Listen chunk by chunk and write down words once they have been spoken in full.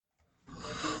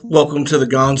Welcome to the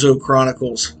Gonzo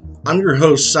Chronicles. I'm your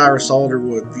host, Cyrus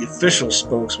Alderwood, the official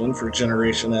spokesman for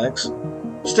Generation X.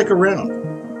 Stick around.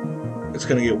 It's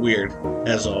going to get weird,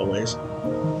 as always.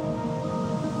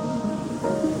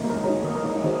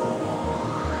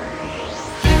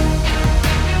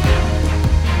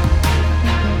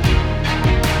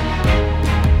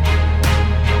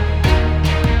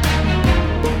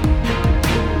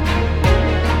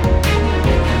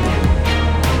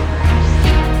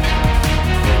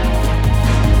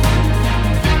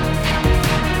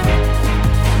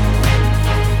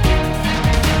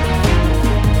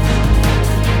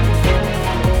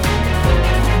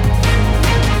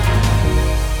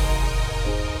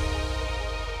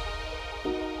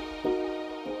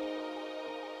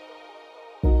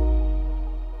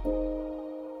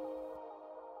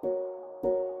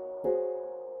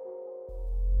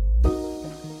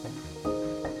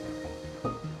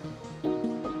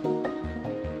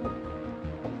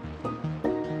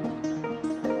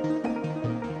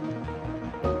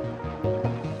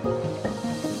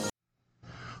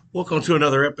 Welcome to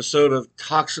another episode of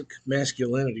Toxic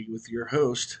Masculinity with your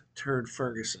host, Turd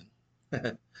Ferguson.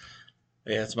 Yeah,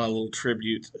 it's my little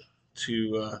tribute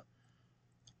to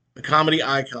a comedy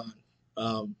icon.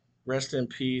 Rest in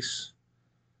peace.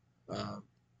 Uh,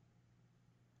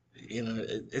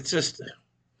 it's just,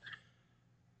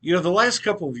 the last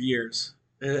couple of years,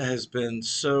 it has been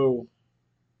so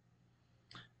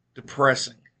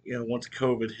depressing, once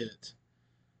COVID hit.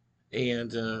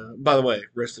 And by the way,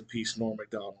 rest in peace, Norm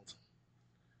Macdonald.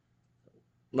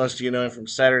 Most of you know him from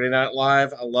Saturday Night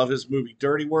Live. I love his movie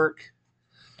Dirty Work.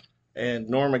 And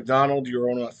Norm Macdonald, you're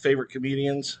one of my favorite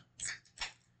comedians.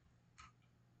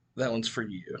 That one's for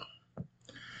you.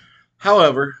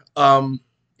 However, I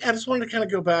just wanted to kind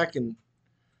of go back and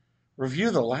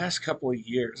review the last couple of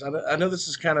years. I know this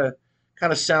is kind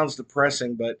of sounds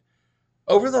depressing, but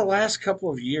over the last couple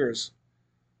of years,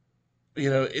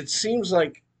 it seems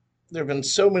like there have been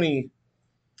so many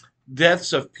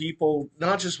deaths of people,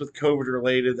 not just with COVID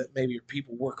related, that maybe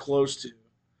people we're close to,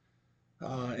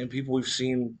 and people we've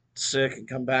seen sick and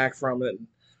come back from it, and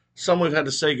some we've had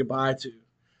to say goodbye to.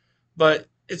 But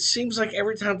it seems like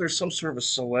every time there's some sort of a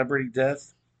celebrity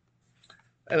death,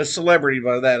 and a celebrity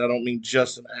by that I don't mean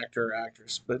just an actor or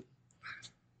actress, but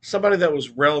somebody that was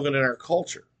relevant in our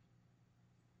culture,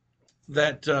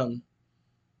 that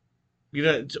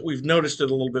we've noticed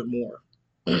it a little bit more.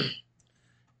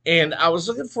 And I was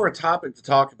looking for a topic to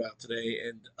talk about today,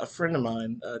 and a friend of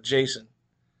mine, Jason,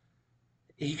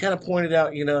 he kind of pointed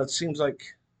out, it seems like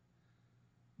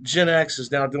Gen X is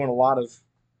now doing a lot of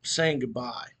saying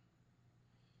goodbye.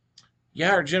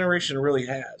 Yeah, our generation really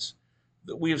has.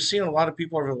 We have seen a lot of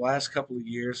people over the last couple of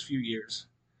years, few years,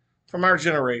 from our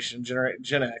generation,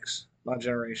 Gen X, my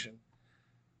generation,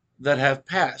 that have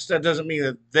passed. That doesn't mean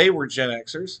that they were Gen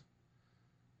Xers.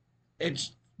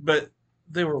 But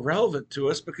they were relevant to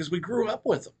us because we grew up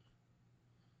with them.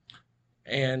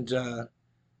 And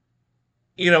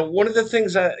one of the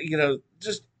things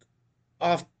just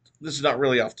off. This is not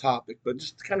really off topic, but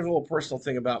just kind of a little personal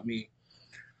thing about me.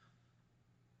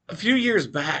 A few years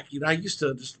back, I used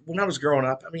to just when I was growing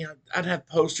up. I mean, I'd have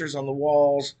posters on the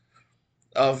walls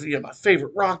of my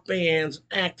favorite rock bands,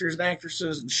 actors and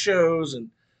actresses, and shows,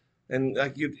 and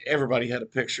like everybody had a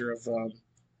picture of a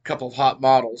couple of hot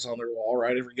models on their wall,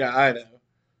 right? Every guy I know.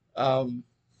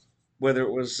 Whether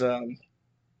it was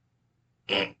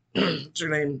what's her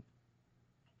name?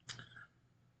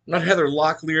 Not Heather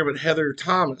Locklear, but Heather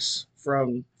Thomas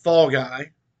from Fall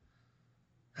Guy.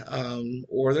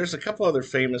 Or there's a couple other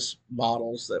famous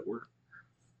models that were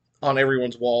on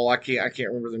everyone's wall. I can't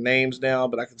remember their names now,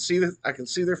 but I can see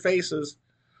their faces.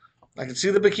 I can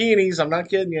see the bikinis. I'm not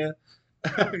kidding you.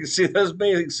 I can see those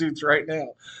bathing suits right now.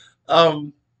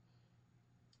 Um,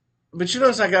 but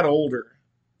as I got older,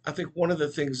 I think one of the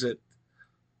things that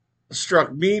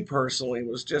struck me personally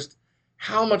was just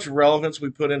how much relevance we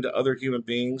put into other human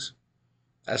beings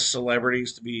as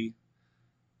celebrities to be.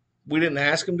 We didn't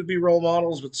ask them to be role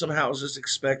models, but somehow it was just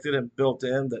expected and built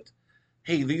in that,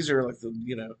 hey, these are like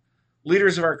the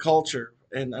leaders of our culture.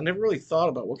 And I never really thought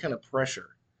about what kind of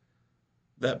pressure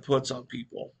that puts on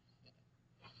people.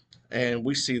 And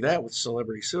we see that with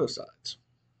celebrity suicides.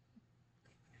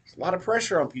 There's a lot of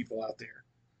pressure on people out there.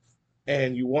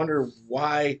 And you wonder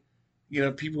why,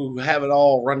 people who have it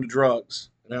all run to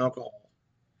drugs and alcohol.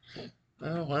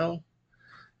 Oh, well,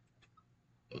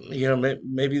 maybe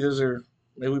maybe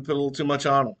we put a little too much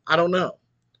on them. I don't know.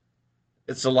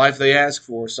 It's the life they ask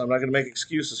for, so I'm not going to make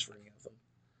excuses for any of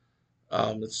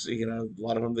them. It's a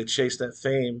lot of them, they chase that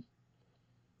fame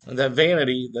and that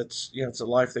vanity. That's it's a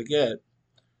life they get.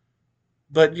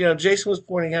 But Jason was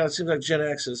pointing out it seems like Gen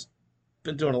X has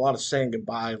been doing a lot of saying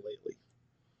goodbye lately,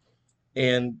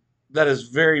 and that is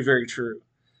very, very true.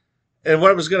 And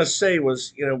what I was going to say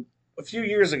was, a few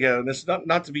years ago, and it's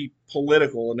not to be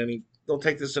political in any, don't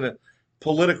take this in a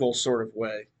political sort of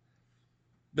way,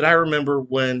 but I remember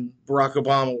when Barack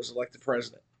Obama was elected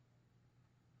president,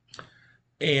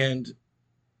 and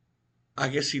I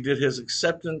guess he did his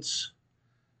acceptance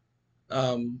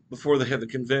before they had the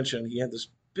convention. He had this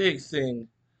big thing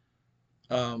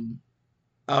um,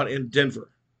 out in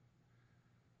Denver,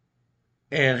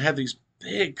 and had these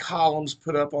big columns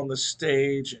put up on the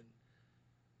stage, and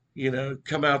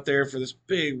come out there for this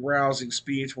big rousing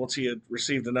speech once he had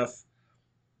received enough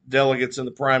delegates in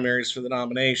the primaries for the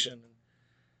nomination,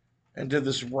 and did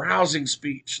this rousing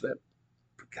speech that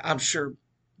I'm sure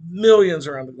millions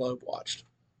around the globe watched,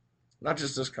 not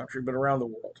just this country, but around the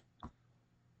world.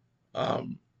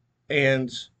 Um, and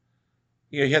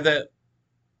you had that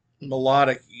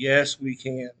melodic "Yes, we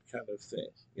can" kind of thing,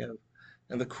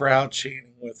 and the crowd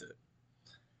chanting with it.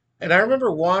 And I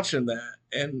remember watching that,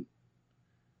 and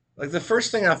like the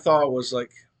first thing I thought was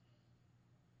like,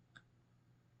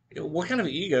 what kind of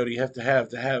ego do you have to have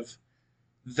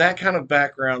that kind of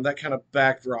background, that kind of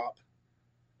backdrop,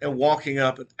 and walking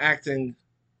up and acting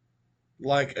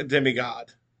like a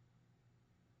demigod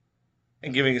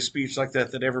and giving a speech like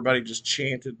that everybody just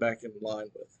chanted back in line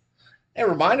with. It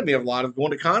reminded me of a lot of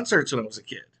going to concerts when I was a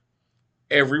kid.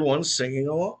 Everyone's singing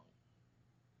along,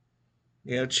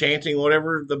 chanting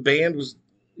whatever the band was,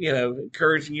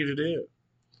 encouraging you to do.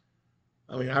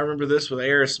 I mean, I remember this with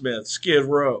Aerosmith, Skid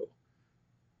Row,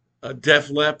 Def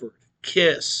Leppard,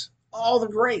 Kiss, all the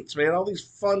greats, man, all these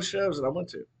fun shows that I went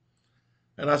to.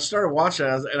 And I started watching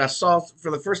it, and I saw,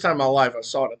 for the first time in my life, I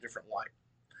saw it in a different light.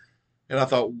 And I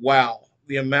thought, wow,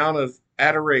 the amount of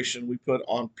adoration we put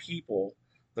on people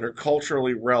that are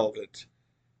culturally relevant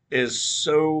is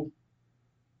so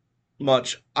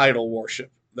much idol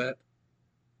worship that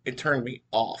it turned me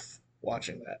off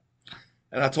watching that.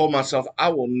 And I told myself, I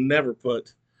will never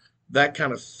put that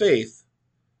kind of faith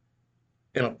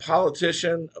in a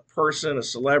politician, a person, a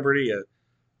celebrity, a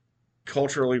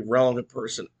culturally relevant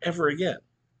person ever again.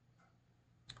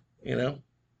 You know,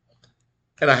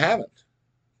 and I haven't.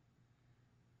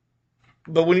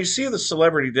 But when you see the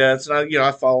celebrity deaths, and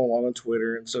I follow along on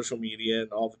Twitter and social media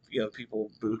and all the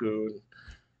people boohoo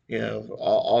and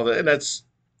all that, and that's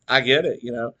I get it.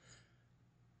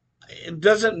 It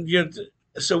doesn't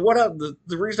So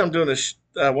the reason I'm doing this,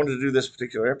 I wanted to do this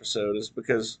particular episode is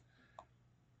because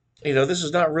this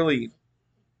is not really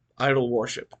idol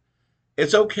worship.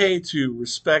 It's okay to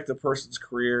respect a person's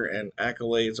career and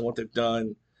accolades and what they've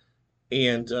done,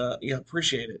 and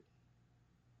appreciate it.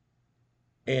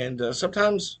 And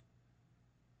sometimes,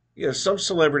 some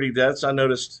celebrity deaths I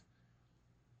noticed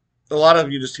a lot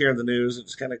of you just hear in the news, it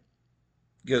just kind of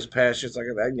goes past you. It's like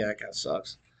that, yeah, it kind of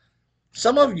sucks.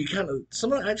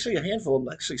 Actually, a handful of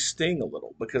them actually sting a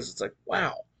little because it's like,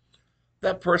 wow,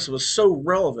 that person was so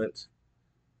relevant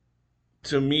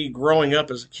to me growing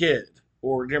up as a kid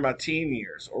or near my teen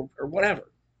years or whatever.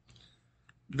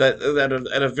 That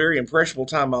at a very impressionable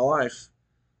time in my life,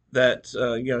 that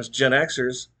as Gen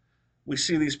Xers, we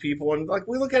see these people and like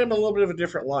we look at them in a little bit of a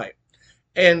different light.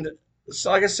 And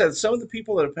so, like I said, some of the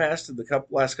people that have passed in the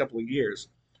last couple of years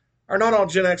are not all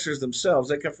Gen Xers themselves.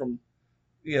 They come from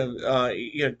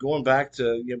going back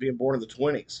to being born in the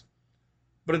 20s,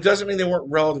 but it doesn't mean they weren't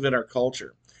relevant in our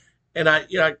culture. And I'm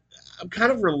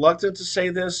kind of reluctant to say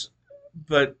this,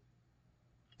 but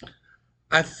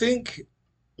I think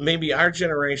maybe our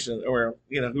generation, or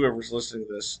whoever's listening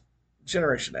to this,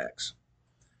 Generation X,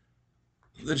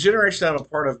 the generation I'm a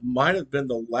part of, might have been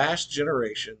the last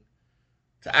generation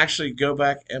to actually go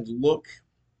back and look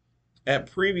at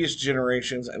previous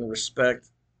generations and respect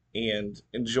and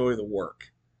enjoy the work.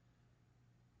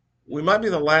 We might be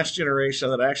the last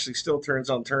generation that actually still turns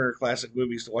on Turner Classic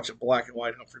Movies to watch a black and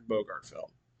white Humphrey Bogart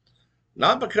film.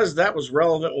 Not because that was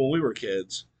relevant when we were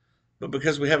kids, but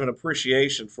because we have an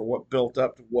appreciation for what built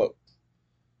up to what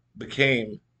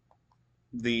became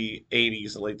the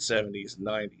 80s, the late 70s, and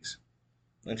 90s,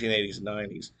 1980s and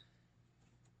 90s.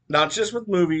 Not just with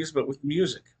movies, but with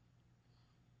music.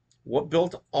 What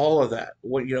built all of that?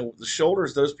 The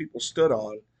shoulders those people stood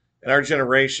on in our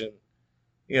generation,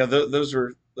 those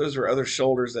were other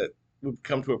shoulders that we've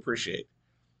come to appreciate.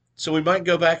 So we might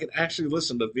go back and actually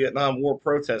listen to Vietnam War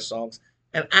protest songs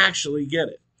and actually get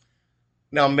it.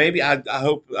 Now, maybe I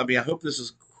hope this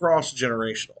is cross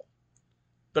generational,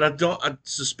 but I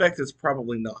suspect it's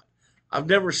probably not. I've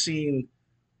never seen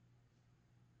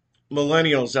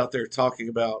millennials out there talking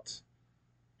about,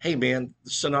 hey man,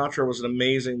 Sinatra was an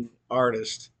amazing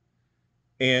artist,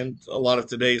 and a lot of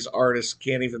today's artists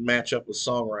can't even match up with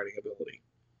songwriting ability.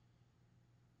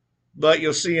 But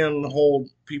you'll see him hold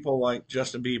people like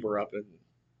Justin Bieber up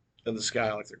in the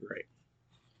sky like they're great.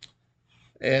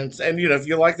 And if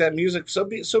you like that music, so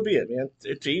be it, man.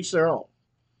 To each their own.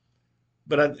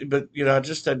 But I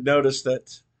just had noticed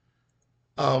that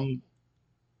um,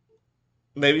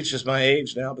 maybe it's just my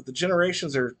age now, but the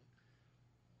generations are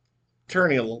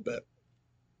turning a little bit.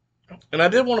 And I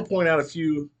did want to point out a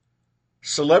few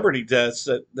celebrity deaths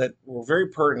that were very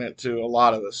pertinent to a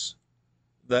lot of us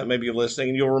that may be listening,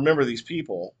 and you'll remember these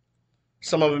people.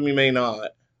 Some of them you may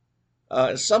not.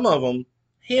 Some of them,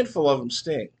 handful of them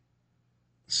sting.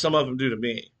 Some of them do to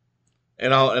me,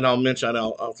 and I'll mention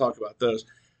I'll talk about those.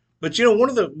 But one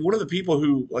of the people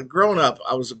who, like, growing up,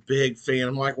 I was a big fan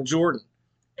of Michael Jordan.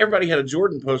 Everybody had a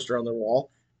Jordan poster on their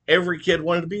wall. Every kid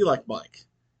wanted to be like Mike.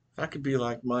 If I could be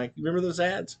like Mike, you remember those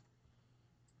ads?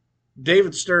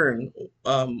 David Stern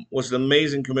was an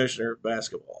amazing commissioner of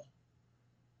basketball,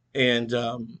 and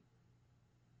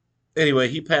anyway,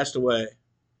 he passed away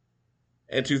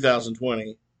in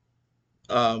 2020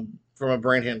 from a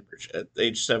brain hemorrhage at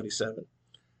age 77.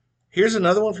 Here's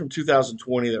another one from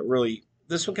 2020 that really,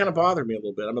 this one kind of bothered me a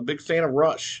little bit. I'm a big fan of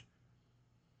Rush.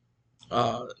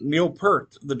 Neil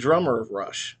Peart, the drummer of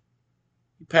Rush,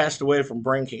 he passed away from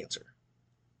brain cancer.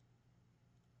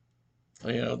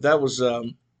 That was,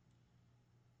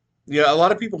 yeah, a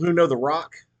lot of people who know The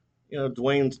Rock,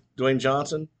 Dwayne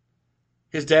Johnson,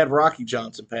 his dad, Rocky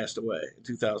Johnson, passed away in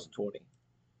 2020.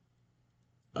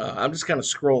 I'm just kind of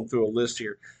scrolling through a list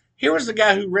here. Here was the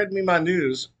guy who read me my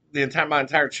news my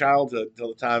entire childhood till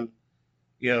the time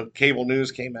cable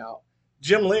news came out.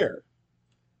 Jim Lear.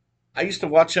 I used to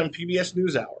watch him PBS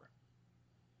NewsHour,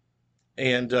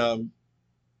 and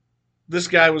this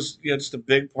guy was just a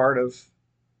big part of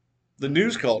the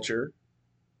news culture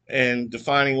and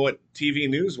defining what TV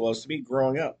news was to me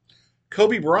growing up.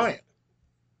 Kobe Bryant.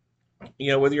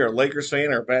 Whether you're a Lakers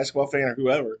fan or a basketball fan or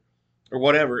whoever or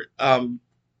whatever,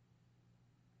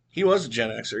 he was a Gen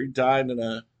Xer. He died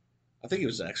I think he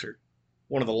was an Xer,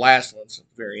 one of the last ones at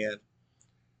the very end.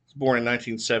 He was born in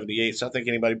 1978, so I think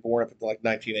anybody born up in like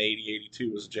 1980,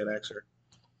 82 was a Gen Xer.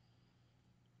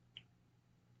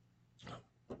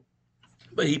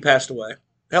 But he passed away.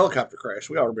 Helicopter crash.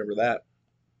 We all remember that.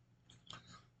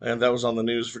 And that was on the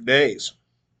news for days.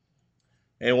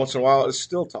 And once in a while, it's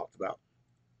still talked about.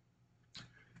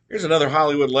 Here's another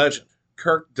Hollywood legend.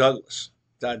 Kirk Douglas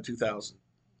died in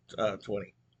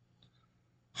 2020.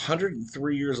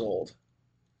 103 years old.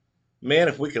 Man,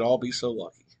 if we could all be so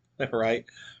lucky, right?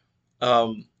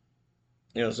 Um,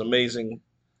 it's amazing,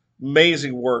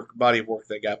 amazing work, body of work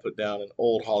that got put down in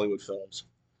old Hollywood films.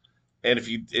 And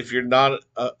if you're not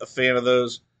a fan of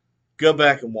those, go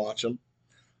back and watch them.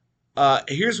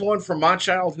 Here's one from my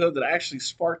childhood that actually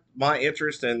sparked my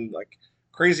interest in like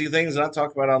crazy things that I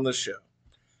talk about on this show.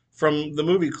 From the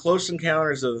movie Close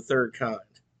Encounters of the Third Kind,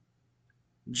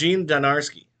 Gene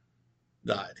Danarski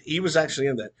died. He was actually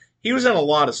in that. He was in a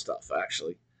lot of stuff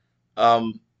actually,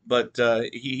 but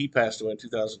he passed away in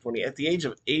 2020 at the age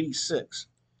of 86.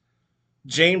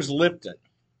 James Lipton,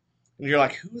 and you're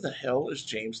like, who the hell is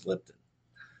James Lipton?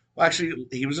 Well, actually,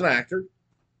 he was an actor,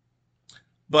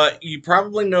 but you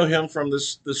probably know him from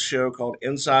this show called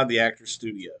Inside the Actors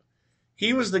Studio.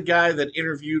 He was the guy that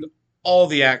interviewed all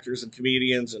the actors and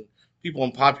comedians and people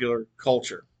in popular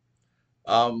culture.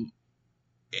 Um,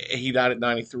 he died at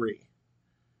 93.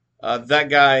 That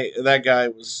guy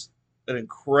was an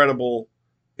incredible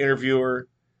interviewer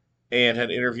and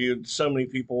had interviewed so many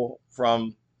people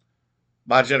from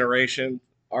my generation,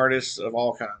 artists of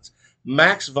all kinds.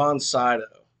 Max von Sydow.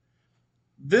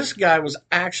 This guy was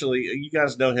actually, you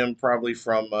guys know him probably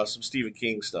from some Stephen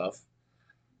King stuff,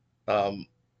 um,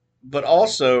 but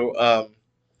also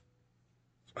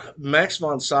Max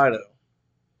von Sydow.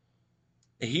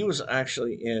 He was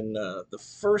actually in the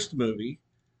first movie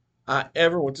I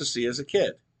ever went to see as a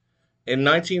kid. In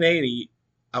 1980,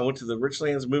 I went to the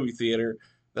Richlands movie theater.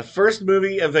 The first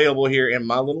movie available here in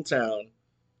my little town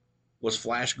was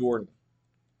Flash Gordon,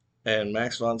 and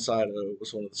Max von Sydow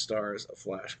was one of the stars of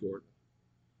Flash Gordon.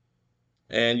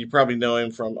 And you probably know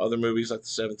him from other movies like The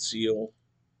Seventh Seal.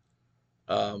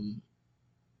 Um,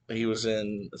 he was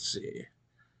in, let's see,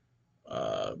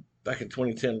 uh, back in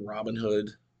 2010, Robin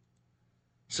Hood.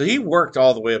 So he worked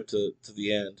all the way up to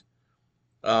the end.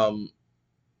 Um,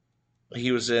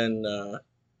 he was in,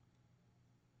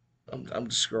 I'm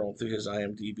just scrolling through his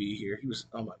IMDb here.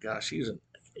 Oh my gosh, he was in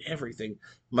everything.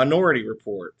 Minority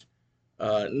Report,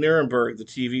 Nuremberg, the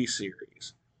TV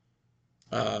series,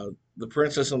 The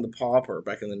Princess and the Pauper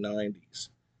back in the 90s.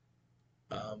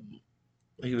 Um,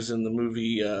 he was in the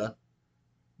movie.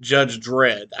 Judge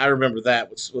Dredd. I remember that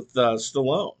with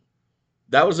Stallone.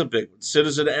 That was a big one.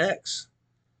 Citizen X.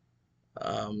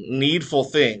 Needful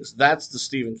Things. That's the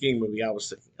Stephen King movie I was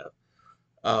thinking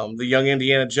of. The Young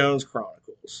Indiana Jones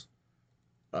Chronicles.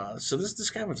 So this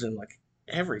guy was in like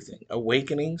everything.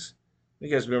 Awakenings. You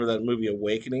guys remember that movie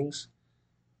Awakenings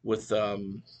with uh,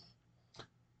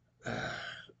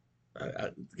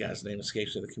 the guy's name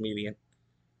escapes me, the comedian.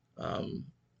 Um,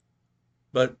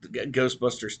 but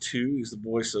Ghostbusters 2, he's the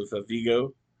voice of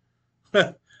Vigo.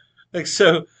 Like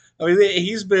so, I mean,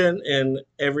 he's been in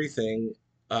everything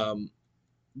um,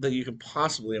 that you can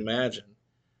possibly imagine.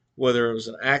 Whether it was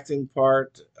an acting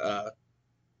part.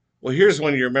 Well, here's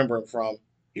one you remember him from.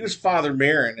 He was Father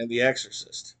Merrin in The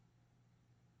Exorcist.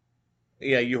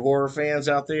 Yeah, you horror fans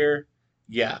out there,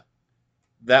 yeah,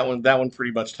 that one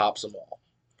pretty much tops them all.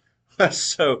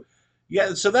 So,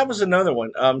 yeah, so that was another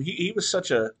one. He was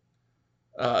such a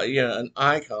an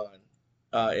icon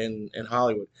in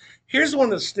Hollywood. Here's the one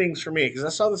that stings for me because I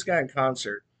saw this guy in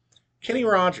concert, Kenny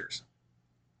Rogers.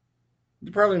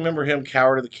 You probably remember him,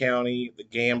 Coward of the County, The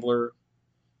Gambler.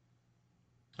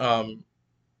 Um,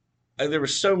 there were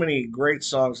so many great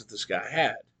songs that this guy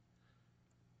had,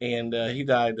 and he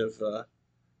died of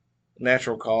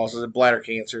natural causes, bladder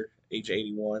cancer, age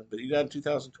 81. But he died in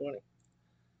 2020,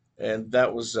 and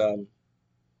that was kind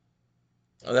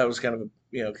of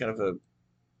a kind of a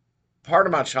part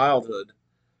of my childhood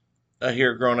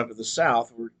here growing up in the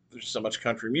South, where there's so much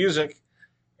country music,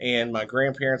 and my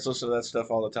grandparents listened to that stuff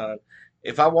all the time.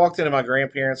 If I walked into my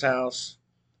grandparents' house,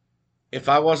 if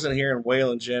I wasn't hearing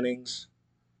Waylon Jennings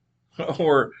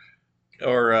or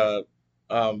or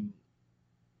um,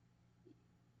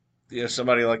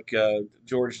 somebody like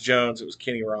George Jones, it was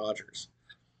Kenny Rogers.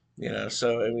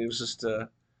 So I mean, it was just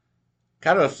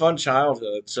kind of a fun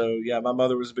childhood. So yeah, my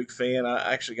mother was a big fan.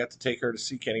 I actually got to take her to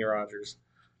see Kenny Rogers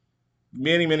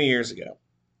many, many years ago.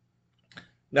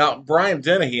 Now, Brian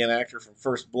Dennehy, an actor from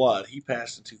First Blood, he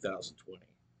passed in 2020.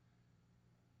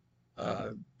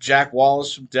 Jack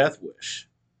Wallace from Death Wish.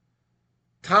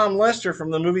 Tom Lester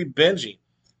from the movie Benji.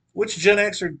 Which Gen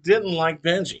Xer didn't like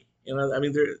Benji? I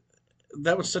mean,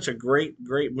 that was such a great,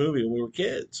 great movie when we were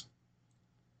kids.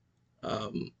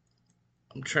 Um,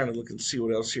 I'm trying to look and see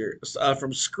what else here.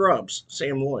 From Scrubs,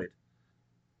 Sam Lloyd.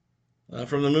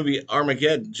 From the movie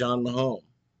Armageddon, John Mahone.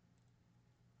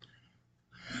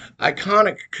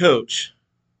 Iconic coach,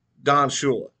 Don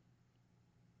Shula.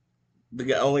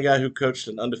 Only guy who coached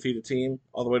an undefeated team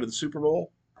all the way to the Super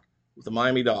Bowl with the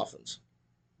Miami Dolphins.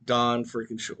 Don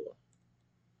freaking Shula.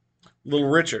 Little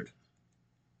Richard.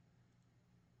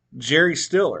 Jerry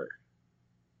Stiller.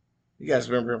 You guys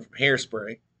remember him from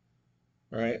Hairspray,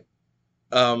 right?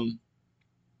 Um,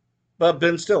 but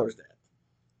Ben Stiller's dad.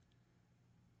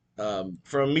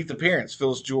 From Meet the Parents,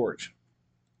 Phyllis George.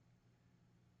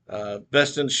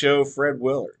 Best in Show, Fred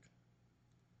Willard.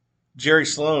 Jerry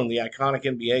Sloan, the iconic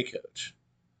NBA coach.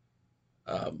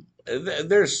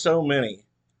 There's so many.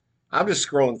 I'm just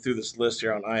scrolling through this list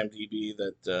here on IMDb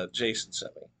that Jason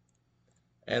sent me,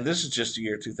 and this is just the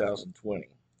year 2020.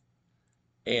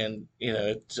 And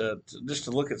it's just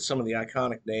to look at some of the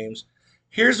iconic names.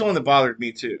 Here's the one that bothered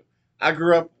me too. I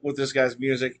grew up with this guy's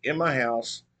music in my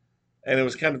house, and it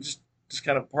was kind of just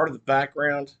kind of part of the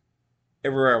background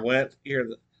everywhere I went. Here,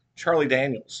 Charlie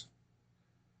Daniels.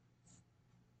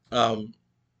 Um,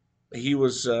 he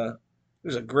was a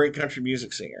great country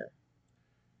music singer,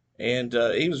 and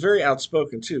he was very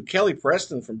outspoken too. Kelly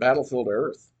Preston from Battlefield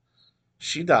Earth.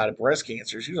 She died of breast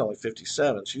cancer. She was only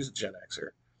 57. She's a Gen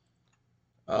Xer.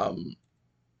 Um,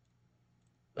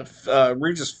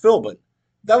 Regis Philbin.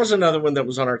 That was another one that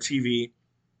was on our TV.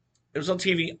 It was on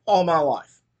TV all my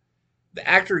life. The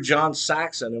actor John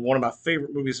Saxon in one of my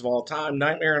favorite movies of all time,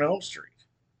 Nightmare on Elm Street.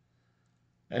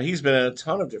 And he's been in a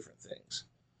ton of different things.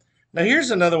 Now,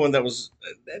 here's another one that was,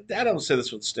 I don't say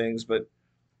this one stings, but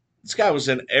this guy was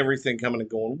in everything coming and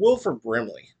going. Wilford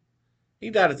Brimley. He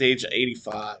died at the age of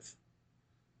 85.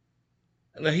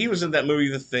 And he was in that movie,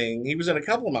 The Thing. He was in a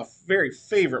couple of my very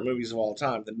favorite movies of all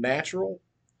time, The Natural.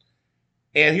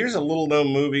 And here's a little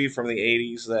known movie from the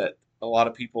 80s that a lot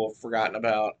of people have forgotten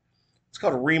about. It's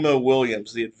called Remo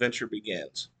Williams, The Adventure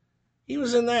Begins. He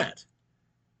was in that.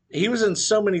 He was in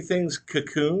so many things.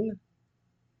 Cocoon.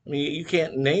 I mean, you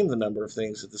can't name the number of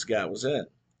things that this guy was in.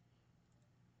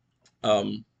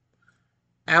 Um,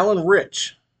 Alan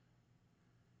Rich.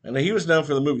 And he was known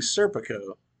for the movie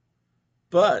Serpico.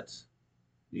 But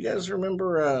you guys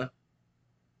remember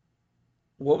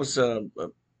what was I'm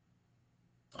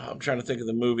trying to think of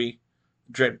the movie.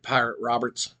 Dread Pirate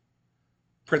Roberts.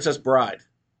 Princess Bride.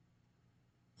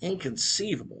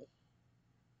 Inconceivable.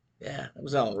 Yeah, that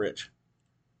was Alan Rich.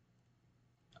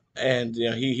 and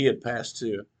he had passed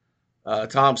too.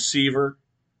 Tom Seaver,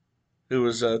 who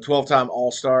was a 12-time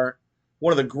All Star,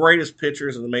 one of the greatest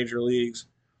pitchers in the major leagues.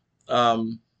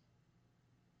 Um,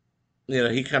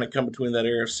 he kind of come between that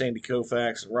era of Sandy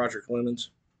Koufax and Roger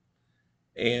Clemens,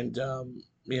 and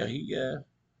he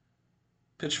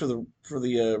pitched for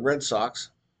the Red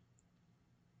Sox,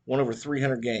 won over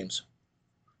 300 games.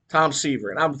 Tom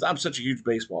Seaver, and I'm such a huge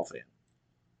baseball fan,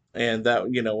 and that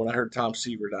when I heard Tom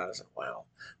Seaver died, I was like, wow.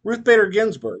 Ruth Bader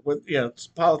Ginsburg, with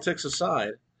politics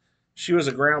aside, she was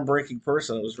a groundbreaking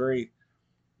person. It was very,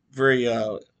 very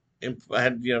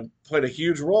had played a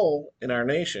huge role in our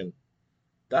nation.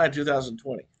 Died in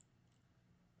 2020.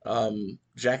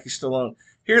 Jackie Stallone.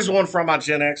 Here's one from my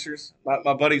Gen Xers,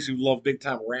 my buddies who love big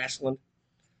time wrestling.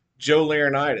 Joe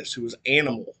Laurinaitis, who was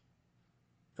Animal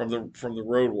from the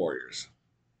Road Warriors.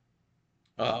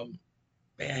 Um,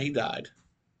 Man, he died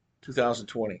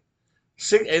 2020.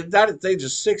 Died at the age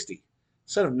of 60.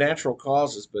 Instead of natural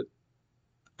causes, but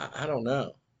I don't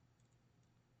know.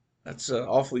 That's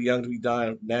awfully young to be dying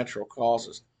of natural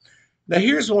causes. Now,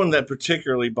 here's one that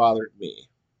particularly bothered me.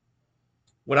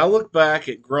 When I look back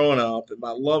at growing up and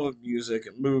my love of music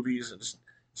and movies and just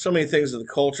so many things of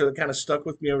the culture that kind of stuck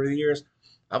with me over the years,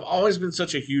 I've always been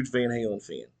such a huge Van Halen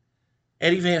fan.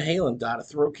 Eddie Van Halen died of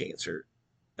throat cancer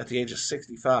at the age of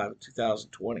 65 in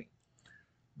 2020.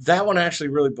 That one actually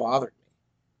really bothered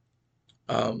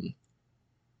me.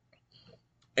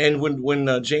 And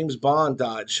when James Bond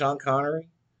died, Sean Connery,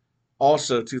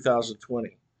 also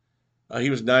 2020. He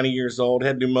was 90 years old,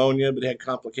 had pneumonia, but had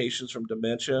complications from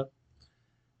dementia,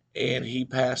 and he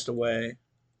passed away.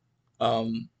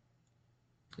 Um,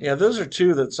 yeah, those are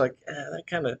two that's like that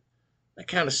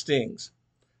kind of stings.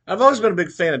 I've always been a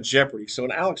big fan of Jeopardy, so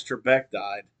when Alex Trebek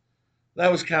died,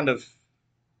 that was kind of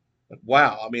like,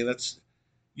 wow. I mean,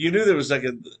 you knew there was like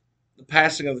the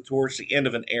passing of the torch, the end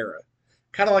of an era,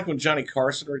 kind of like when Johnny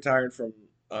Carson retired from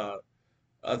uh,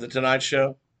 the Tonight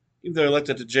Show. Even though they left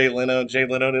it to Jay Leno, and Jay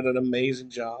Leno did an amazing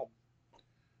job.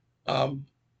 Um,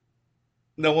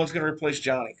 no one's going to replace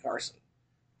Johnny Carson.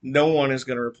 No one is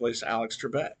going to replace Alex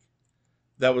Trebek.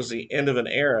 That was the end of an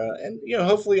era, and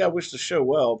hopefully, I wish the show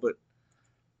well, but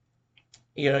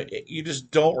you just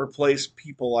don't replace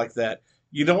people like that.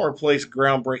 You don't replace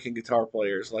groundbreaking guitar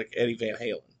players like Eddie Van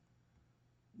Halen.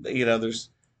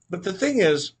 But the thing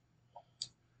is,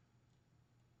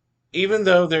 even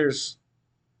though there's,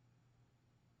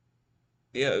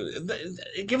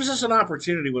 it gives us an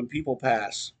opportunity when people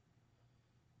pass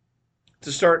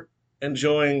to start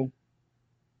enjoying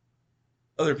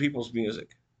other people's music.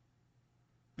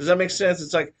 Does that make sense?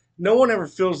 It's like no one ever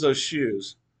fills those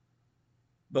shoes,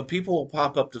 but people will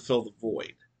pop up to fill the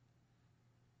void.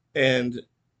 And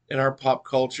in our pop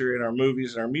culture, in our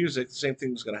movies, in our music, the same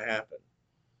thing's going to happen.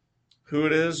 Who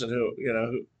it is and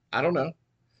who, I don't know.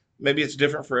 Maybe it's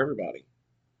different for everybody.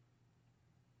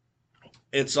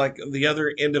 It's like the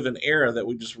other end of an era that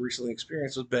we just recently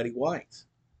experienced with Betty White.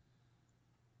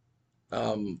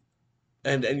 Um,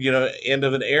 and end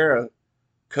of an era.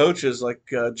 Coaches like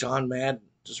John Madden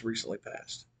just recently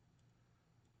passed.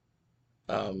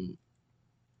 Um,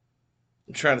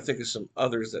 I'm trying to think of some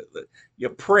others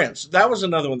Prince. That was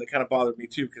another one that kind of bothered me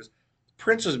too because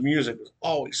Prince's music was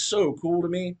always so cool to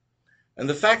me, and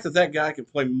the fact that that guy can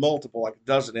play multiple, like a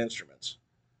dozen instruments.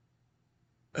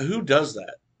 Who does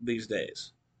that these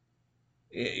days?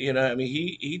 I mean,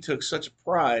 he took such a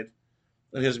pride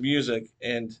in his music,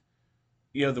 and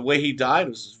the way he died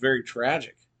was very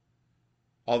tragic.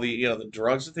 All the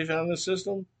drugs that they found in the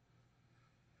system.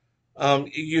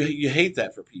 You hate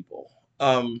that for people.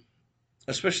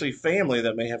 Especially family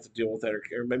that may have to deal with that,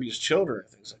 or maybe his children or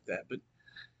things like that. But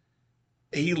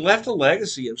he left a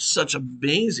legacy of such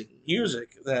amazing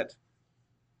music that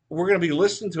we're going to be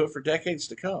listening to it for decades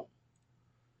to come.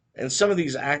 And some of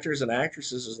these actors and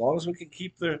actresses, as long as we can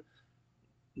keep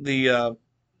the uh,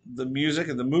 the music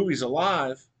and the movies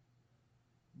alive,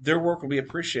 their work will be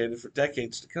appreciated for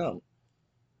decades to come.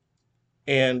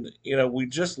 And we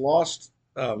just lost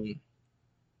a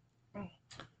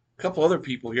couple other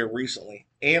people here recently.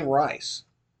 Anne Rice.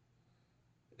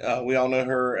 We all know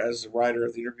her as the writer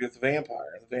of The Interview with the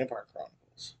Vampire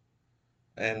Chronicles,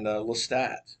 and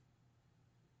Lestat.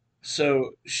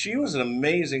 So she was an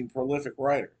amazing, prolific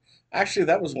writer. Actually,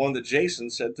 that was one that Jason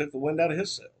said took the wind out of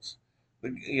his sails.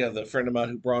 The friend of mine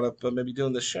who brought up maybe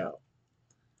doing this show.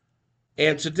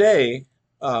 And today,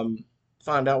 um,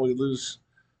 find out we lose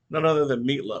none other than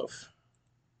Meatloaf.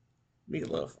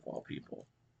 Meatloaf, of all people.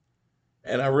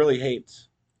 And I really hate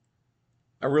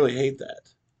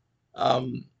that.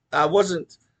 I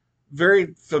wasn't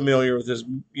very familiar with his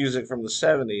music from the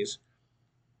 70s,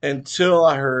 until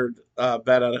I heard Bat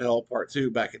Out of Hell Part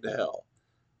Two, Back into Hell,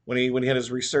 when he had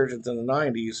his resurgence in the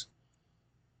 '90s.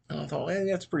 And I thought, man,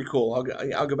 that's pretty cool.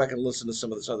 I'll go back and listen to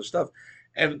some of this other stuff.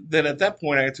 And then at that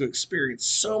point, I got to experience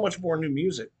so much more new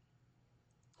music.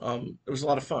 It was a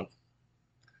lot of fun.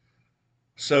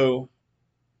 So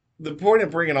the point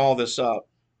of bringing all this up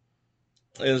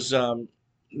is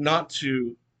not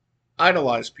to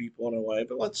idolize people in a way,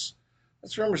 but let's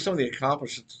remember some of the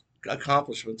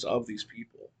accomplishments of these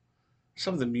people,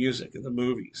 some of the music and the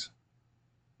movies.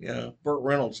 You know, Burt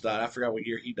Reynolds died. I forgot what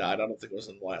year he died. I don't think it was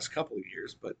in the last couple of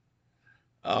years, but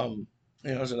um,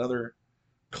 you know, as another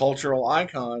cultural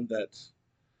icon that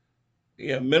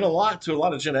meant a lot to a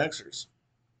lot of Gen Xers.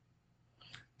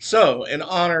 So, in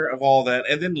honor of all that,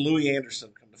 and then Louis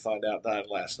Anderson, come to find out, died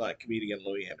last night. Comedian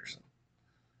Louis Anderson,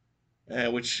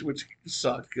 which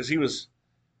sucked because he was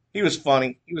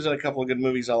funny. He was in a couple of good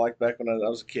movies I liked back when I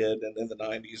was a kid and in the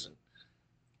 '90s. And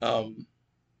um,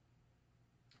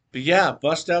 but yeah,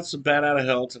 bust out some Bat Out of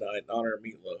Hell tonight in honor of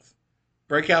Meatloaf.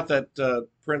 Break out that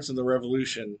Prince and the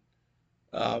Revolution.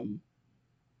 Um,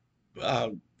 uh,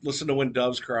 Listen to When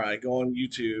Doves Cry. Go on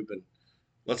YouTube and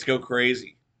let's go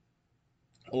crazy.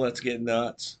 Let's get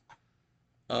nuts.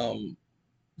 Um,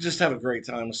 just have a great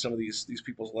time with some of these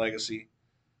people's legacy.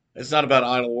 It's not about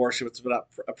idol worship. It's about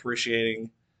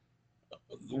appreciating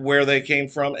where they came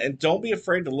from, and don't be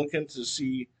afraid to look into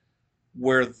see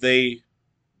where they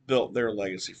built their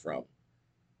legacy from.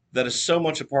 That is so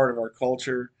much a part of our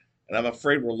culture, and I'm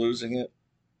afraid we're losing it.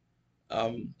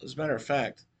 As a matter of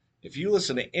fact, if you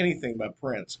listen to anything by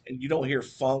Prince and you don't hear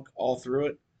funk all through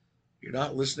it, you're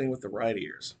not listening with the right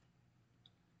ears.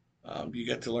 You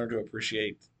get to learn to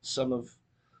appreciate some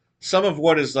of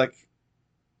what is like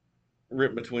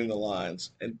written between the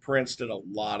lines, and Prince did a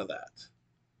lot of that,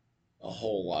 a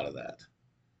whole lot of that.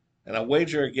 And I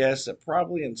wager a guess that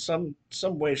probably in some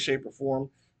way, shape, or form,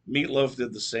 Meatloaf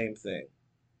did the same thing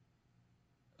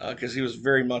because he was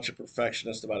very much a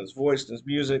perfectionist about his voice and his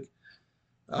music.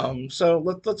 So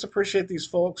let's appreciate these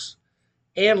folks,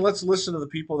 and let's listen to the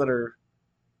people that are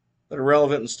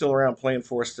relevant and still around playing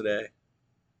for us today.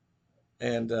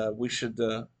 And we should,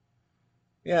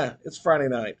 yeah, it's Friday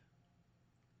night.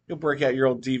 You'll break out your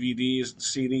old DVDs and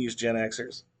CDs, Gen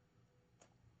Xers.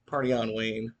 Party on,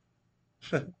 Wayne.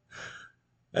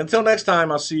 Until next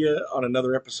time, I'll see you on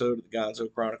another episode of the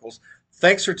Gonzo Chronicles.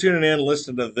 Thanks for tuning in,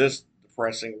 listening to this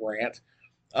depressing rant.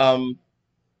 Um,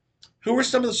 who were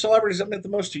some of the celebrities that meant the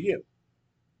most to you?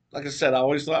 Like I said, I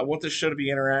want this show to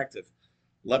be interactive.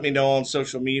 Let me know on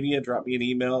social media. Drop me an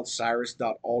email at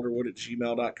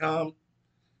cyrus.alderwood@gmail.com.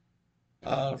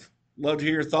 Uh, Love to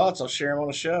hear your thoughts. I'll share them on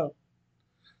the show.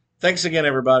 Thanks again,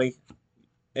 everybody,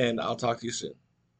 and I'll talk to you soon.